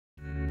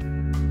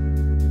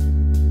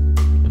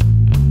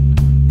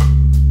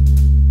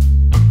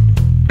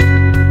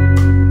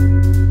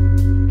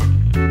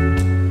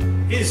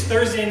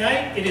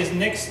is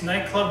Nick's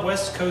Nightclub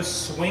West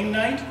Coast Swing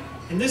Night,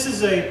 and this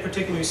is a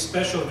particularly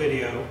special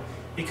video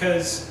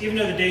because even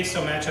though the dates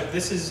don't match up,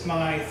 this is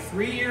my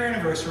 3-year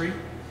anniversary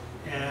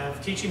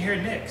of teaching here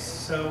at Nick's.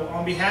 So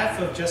on behalf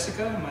of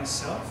Jessica and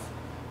myself,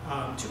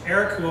 to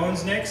Eric who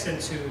owns Nick's,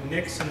 and to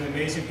Nick's and the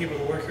amazing people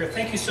who work here,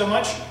 thank you so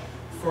much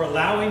for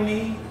allowing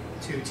me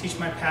to teach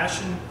my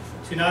passion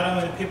to not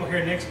only the people here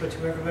at Nick's, but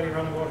to everybody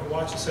around the world who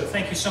watches. So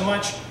thank you so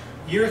much.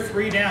 Year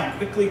 3 down,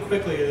 quickly,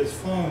 it has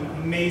flown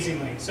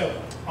amazingly. So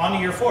on to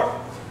year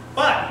 4.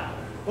 But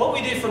what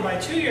we did for my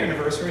 2-year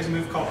anniversary is a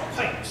move called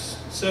pipes.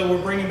 So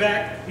we're bringing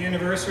back the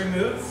anniversary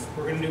move.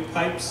 We're going to do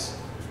pipes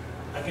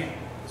again.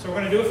 So we're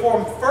going to do it for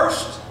them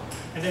first,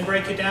 and then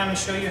break it down and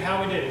show you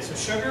how we did it. So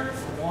sugar,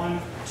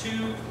 1,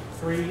 2,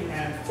 3,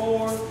 and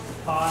 4,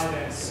 5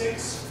 and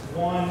 6,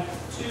 1,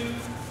 2,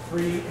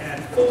 3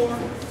 and 4,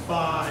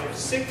 5,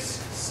 6,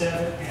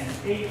 7 and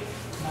 8,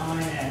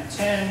 9 and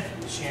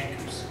 10,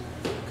 shankers.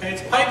 Okay,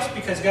 it's pipes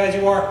because, guys,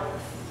 you are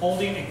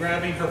holding and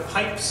grabbing her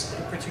pipes at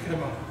a particular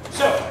moment.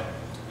 So,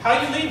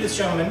 how you lead this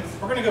gentleman,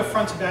 we're going to go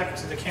front to back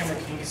to the camera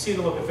so you can see it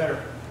a little bit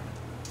better.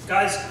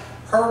 Guys,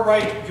 her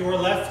right, your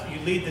left, you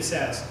lead this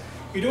as.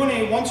 You're doing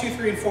a 1, 2,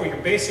 3, and 4, your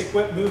basic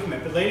whip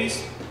movement. But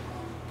ladies,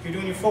 if you're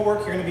doing your footwork,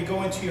 you're going to be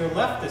going to your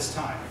left this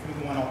time. You're going to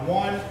be going on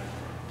 1,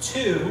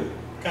 2.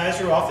 Guys,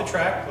 you're off the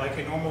track like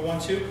a normal 1,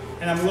 2.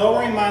 And I'm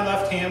lowering my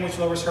left hand, which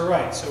lowers her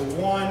right. So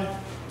 1,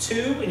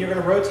 2, and you're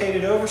going to rotate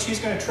it over. She's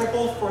going to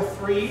triple for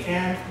 3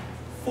 and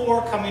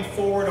 4, coming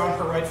forward on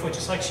her right foot,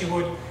 just like she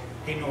would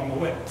a normal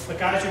whip. But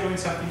guys, you're doing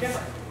something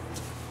different.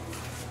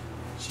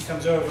 She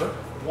comes over.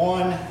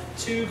 1,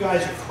 2,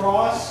 guys, you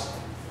cross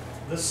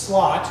the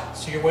slot.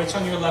 So your weight's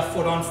on your left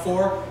foot on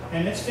 4,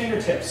 and it's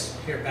fingertips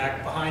here,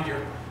 back behind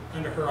your,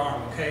 under her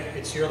arm, okay?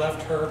 It's your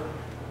left, her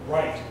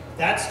right.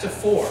 That's to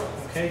 4,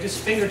 okay?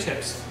 Just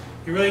fingertips.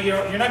 You're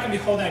not going to be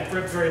holding that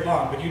grip very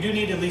long, but you do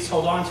need to at least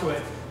hold on to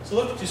it. So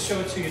look, just show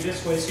it to you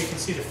this way so you can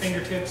see the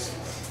fingertips.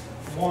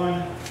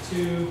 1,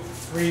 2,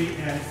 3,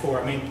 and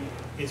 4. I mean,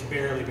 it's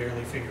barely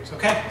fingers.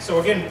 Okay, so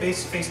again,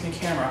 facing the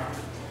camera.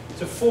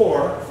 To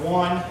 4,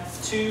 1,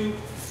 2,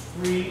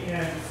 3,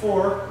 and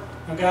 4.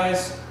 Now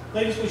guys,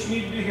 ladies, what you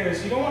need to do here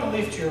is you don't want to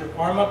lift your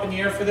arm up in the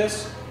air for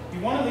this.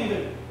 You want to leave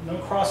it, no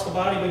across the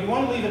body, but you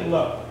want to leave it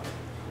low.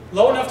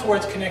 Low enough to where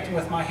it's connecting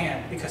with my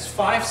hand, because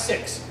 5,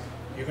 6,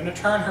 you're going to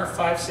turn her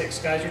 5, 6.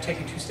 Guys, you're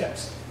taking 2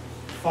 steps.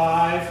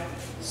 5,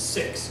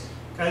 6.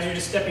 Guys, you're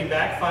just stepping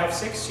back, 5,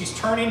 6. She's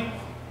turning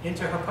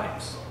into her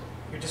pipes.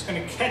 You're just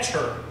going to catch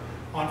her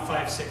on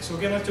 5, 6. So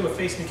again, let's do a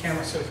facing the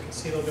camera so you can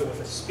see a little bit with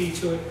the speed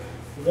to it.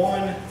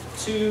 1,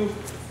 2,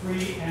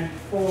 3, and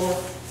 4,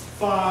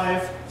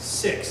 5,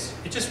 6.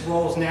 It just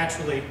rolls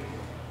naturally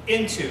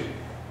into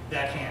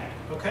that hand.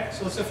 Okay,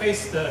 so let's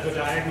face the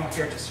diagonal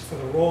here just for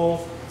the roll.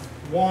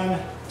 1,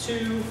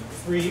 2,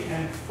 3,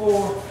 and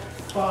 4,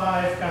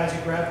 5. Guys,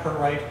 you grab her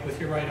right with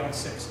your right on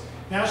 6.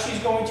 Now she's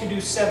going to do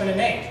 7 and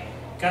 8.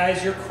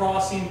 Guys, you're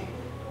crossing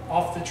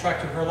off the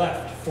track to her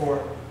left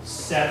for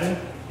 7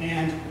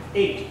 and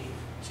 8.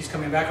 She's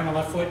coming back on the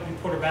left foot. You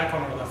put her back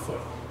on her left foot.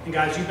 And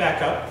guys, you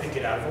back up and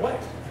get out of the way.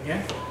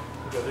 Again,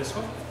 we go this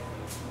way.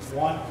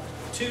 1,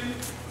 2,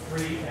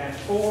 3, and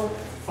 4,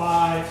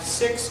 5,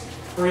 6.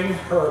 Bring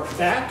her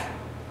back.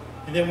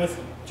 And then with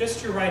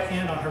just your right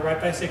hand on her right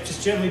bicep,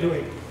 just gently do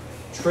a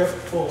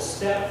triple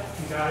step.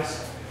 And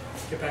guys,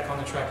 get back on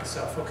the track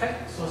itself. Okay,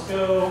 so let's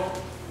go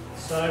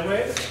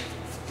sideways.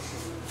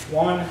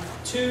 1,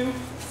 2,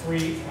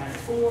 3, and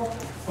 4,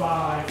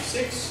 5,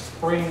 6.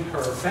 Bring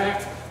her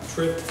back.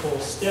 Triple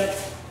step,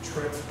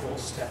 triple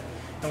step.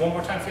 And one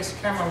more time, face the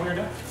camera when we're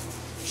done.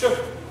 Sugar.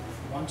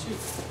 1, 2,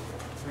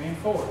 3, and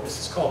 4.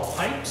 This is called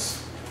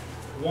pipes.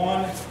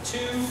 1, 2,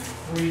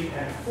 3,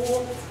 and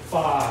 4,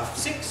 5,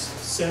 6,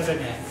 7,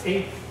 and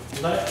 8.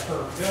 Let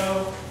her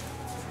go.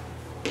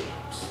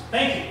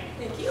 Thank you.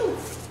 Thank you.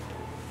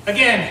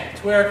 Again,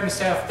 to Eric and the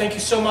staff, thank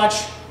you so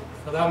much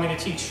for allowing me to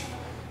teach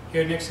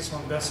here at Nick's. This is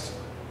one of the best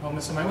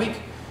moments of my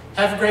week.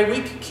 Have a great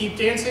week. Keep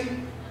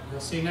dancing. We'll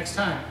see you next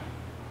time.